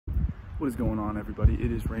What is going on, everybody?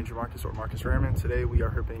 It is Ranger Marcus or Marcus Rehrman. Today we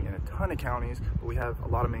are herping in a ton of counties, but we have a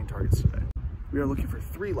lot of main targets today. We are looking for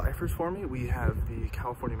 3 lifers for me. We have the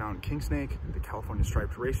California Mountain Kingsnake, the California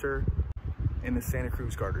Striped Racer, and the Santa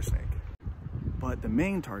Cruz Garter Snake. But the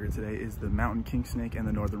main target today is the Mountain Kingsnake and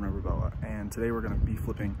the Northern Rubber Boa. And today we're going to be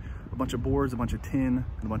flipping a bunch of boards, a bunch of tin,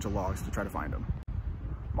 and a bunch of logs to try to find them.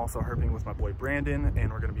 I'm also herping with my boy Brandon,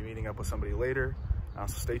 and we're going to be meeting up with somebody later, so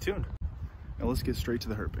stay tuned. Now let's get straight to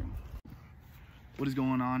the herping. What is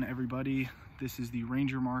going on, everybody? This is the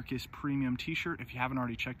Ranger Marcus Premium t-shirt. If you haven't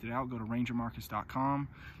already checked it out, go to rangermarcus.com.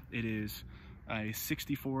 It is a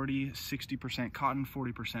 60-40, 60% cotton,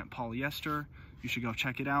 40% polyester. You should go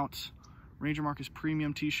check it out. Ranger Marcus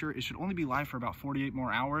Premium t-shirt. It should only be live for about 48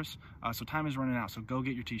 more hours, so time is running out, so go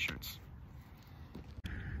get your t-shirts.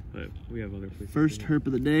 But we have other places. First herp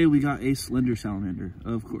of the day, we got a slender salamander,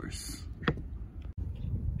 of course.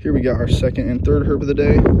 Here we got our second and third herp of the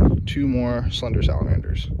day. 2 more slender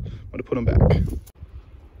salamanders. I'm gonna put them back.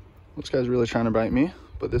 This guy's really trying to bite me,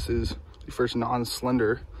 but this is the first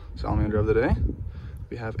non-slender salamander of the day.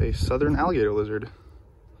 We have a southern alligator lizard.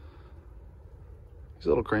 He's a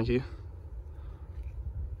little cranky.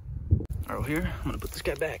 All right, here, I'm gonna put this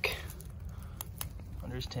guy back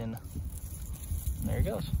under his tin. And there he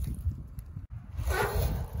goes.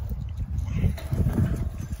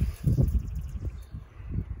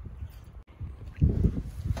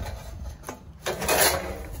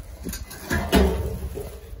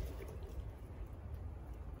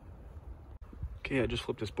 Okay, I just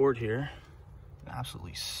flipped this board here. An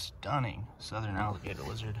absolutely stunning southern alligator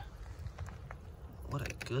lizard. What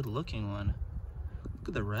a good looking one. Look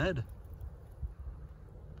at the red.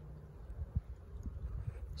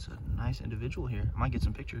 It's a nice individual here. I might get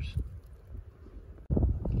some pictures.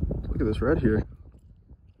 Look at this red here.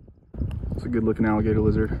 It's a good looking alligator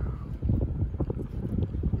lizard.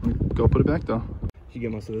 Go put it back though. You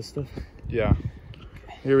get most of this stuff? Yeah.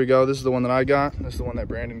 Here we go. This is the one that I got. This is the one that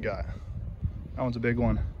Brandon got. That one's a big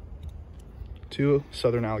one. 2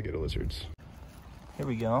 southern alligator lizards. Here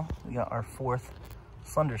we go. We got our 4th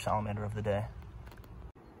slender salamander of the day.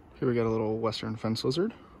 Here we got a little western fence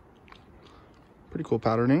lizard. Pretty cool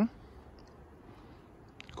patterning.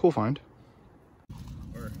 Cool find.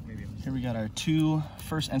 Or maybe. Here we got our 2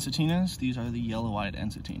 first ensatinas. These are the yellow-eyed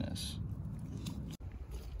ensatinas.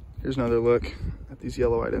 Here's another look at these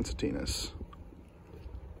yellow-eyed ensatinas.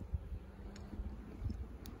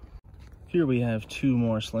 Here we have 2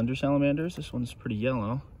 more slender salamanders. This one's pretty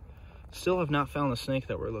yellow. Still have not found the snake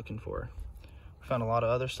that we're looking for. We found a lot of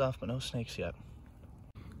other stuff, but no snakes yet.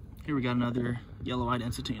 Here we got another yellow-eyed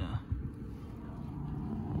ensatina.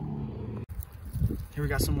 Here we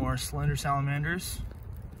got some more slender salamanders.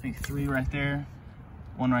 I think 3 right there,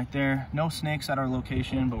 1 right there. No snakes at our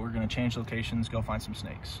location, but we're gonna change locations, go find some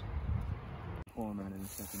snakes. Pull them out in a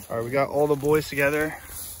second. All right, we got all the boys together.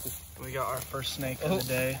 We got our first snake of the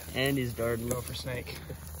day. And he's darting. Go for snake.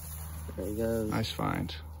 There he goes. Nice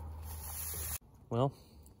find. Well,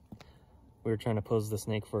 we were trying to pose the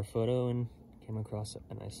snake for a photo and came across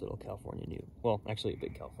a nice little California newt. Well, actually a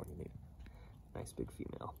big California newt. Nice big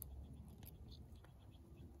female.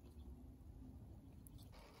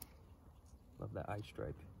 Love that eye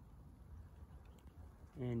stripe.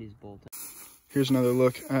 And he's bolting. Here's another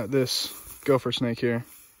look at this gopher snake here.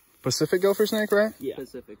 Pacific gopher snake, right? Yeah.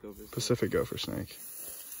 Pacific gopher snake. Pacific gopher snake.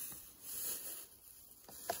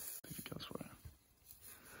 I think it goes for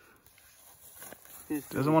it.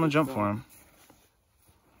 Doesn't want to jump for him.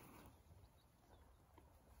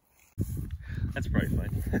 That's probably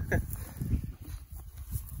fine.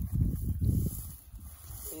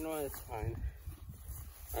 You know what? It's fine.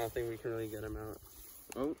 I don't think we can really get him out.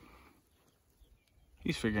 Oh.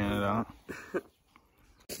 He's figuring it out.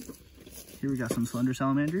 Here we got some slender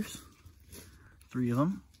salamanders, 3 of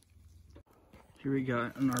them. Here we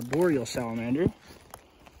got an arboreal salamander.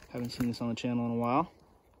 Haven't seen this on the channel in a while.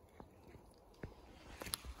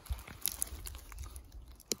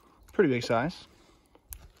 Pretty big size.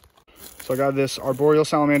 So I got this arboreal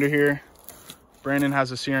salamander here. Brandon has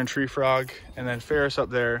a Sierra tree frog, and then Faris up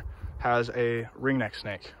there has a ringneck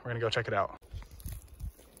snake. We're gonna go check it out.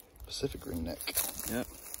 Pacific ringneck. Yep.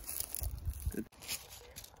 Good.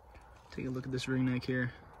 Take a look at this ringneck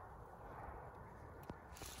here.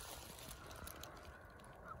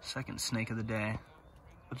 Second snake of the day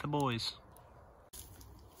with the boys.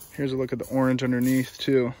 Here's a look at the orange underneath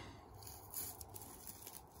too.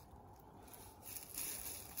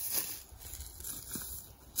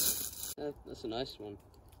 That's a nice one.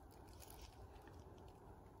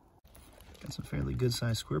 Got some fairly good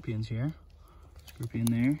sized scorpions here. Scorpion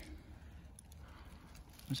there.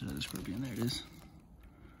 There's another scorpion. There it is.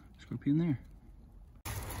 Hope you in there.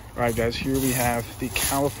 All right, guys, here we have the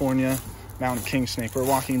California mountain king snake. We're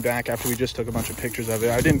walking back after we just took a bunch of pictures of it.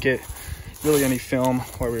 I didn't get really any film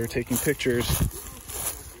while we were taking pictures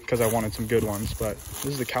because I wanted some good ones, but this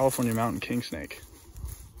is the California mountain king snake.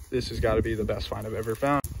 This has got to be the best find I've ever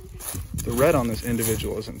found. The red on this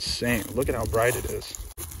individual is insane. Look at how bright it is.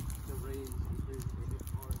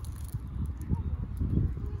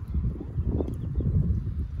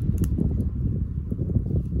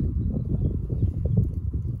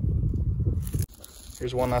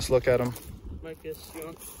 Here's one last look at him. Marcus, you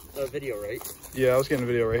want a video, right? Yeah, I was getting a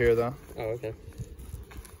video right here, though. Oh, okay.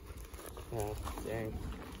 Oh, dang.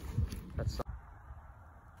 That's...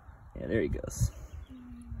 Yeah, there he goes.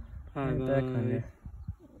 Hi, back under.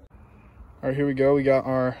 All right, here we go. We got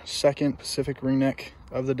our second Pacific ringneck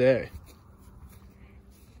of the day.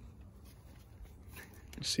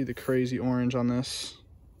 You see the crazy orange on this.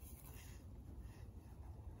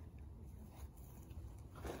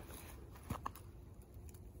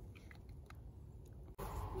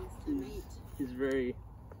 He's very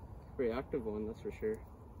active one, that's for sure.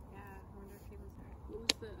 Yeah, I wonder if he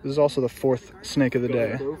was... This is also the fourth snake of the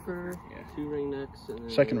day. Gopher, yeah. 2 ringnecks, and then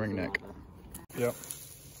Second ringneck. Yep.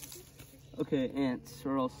 Okay, ants,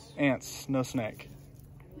 or else... Ants, no snake.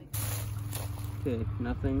 Okay,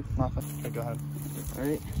 nothing. Nothing. Okay, go ahead.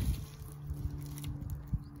 Alright.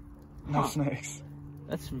 No snakes.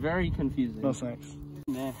 That's very confusing. No snakes.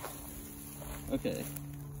 Nah. Okay.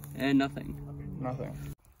 And nothing. Nothing.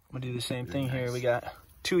 I'm gonna do the same thing here. We got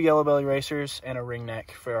 2 yellow belly racers and a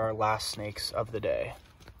ringneck for our last snakes of the day.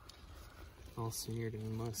 All smeared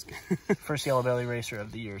in musk. First yellow belly racer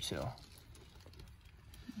of the year too.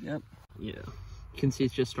 Yep. Yeah. You can see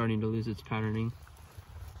it's just starting to lose its patterning.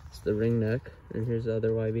 It's the ringneck, and here's the other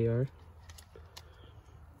YBR.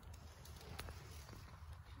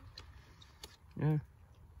 Yeah.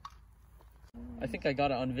 I think I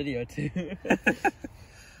got it on video too.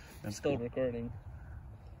 I'm still recording.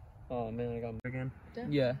 Oh man, I got again.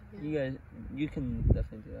 Yeah, you guys, you can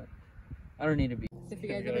definitely do that. I don't need to be. So if you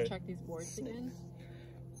guys ever check these boards again?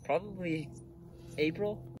 Probably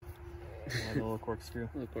April. Yeah, the little corkscrew.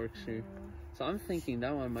 Little corkscrew. So I'm thinking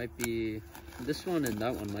that one might be, this one and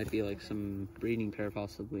that one might be like some breeding pair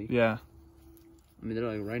possibly. Yeah. I mean, they're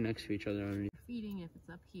like right next to each other underneath. Feeding, if it's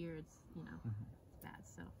up here, it's, you know, it's bad.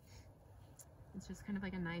 So it's just kind of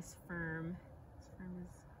like a nice firm. As firm as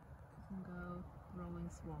you can go. Rolling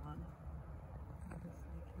swab. I'll just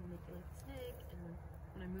like manipulate the snake, and then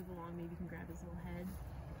when I move along, maybe you can grab his little head.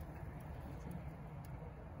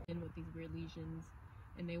 And with these weird lesions,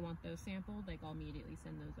 and they want those sampled, like I'll immediately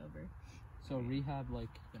send those over. So rehab, like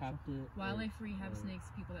captive? Wildlife rehab snakes,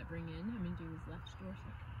 people that bring in, I'm gonna do his left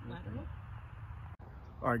dorsal lateral.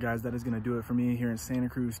 All right, guys, that is going to do it for me here in Santa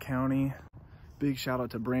Cruz County. Big shout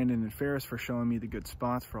out to Brandon and Faris for showing me the good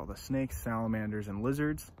spots for all the snakes, salamanders, and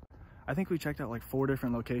lizards. I think we checked out like 4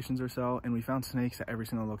 different locations or so, and we found snakes at every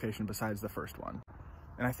single location besides the first one.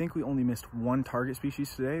 And I think we only missed 1 target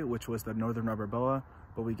species today, which was the northern rubber boa,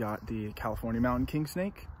 but we got the California mountain king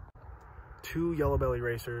snake, 2 yellow belly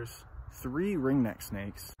racers, 3 ringneck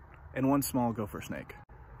snakes, and 1 small gopher snake.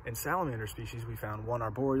 In salamander species, we found 1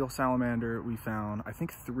 arboreal salamander, we found I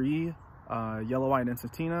think 3 yellow-eyed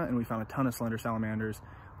ensatina, and we found a ton of slender salamanders.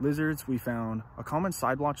 Lizards, we found a common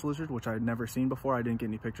side blotch lizard, which I had never seen before. I didn't get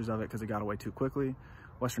any pictures of it because it got away too quickly.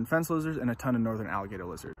 Western fence lizards, and a ton of northern alligator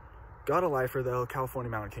lizard. Got a lifer though. California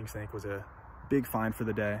mountain king snake was a big find for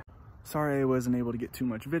the day. Sorry I wasn't able to get too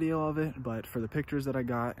much video of it, but for the pictures that I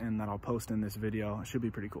got and that I'll post in this video, it should be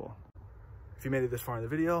pretty cool. If you made it this far in the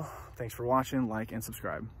video, thanks for watching, like, and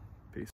subscribe.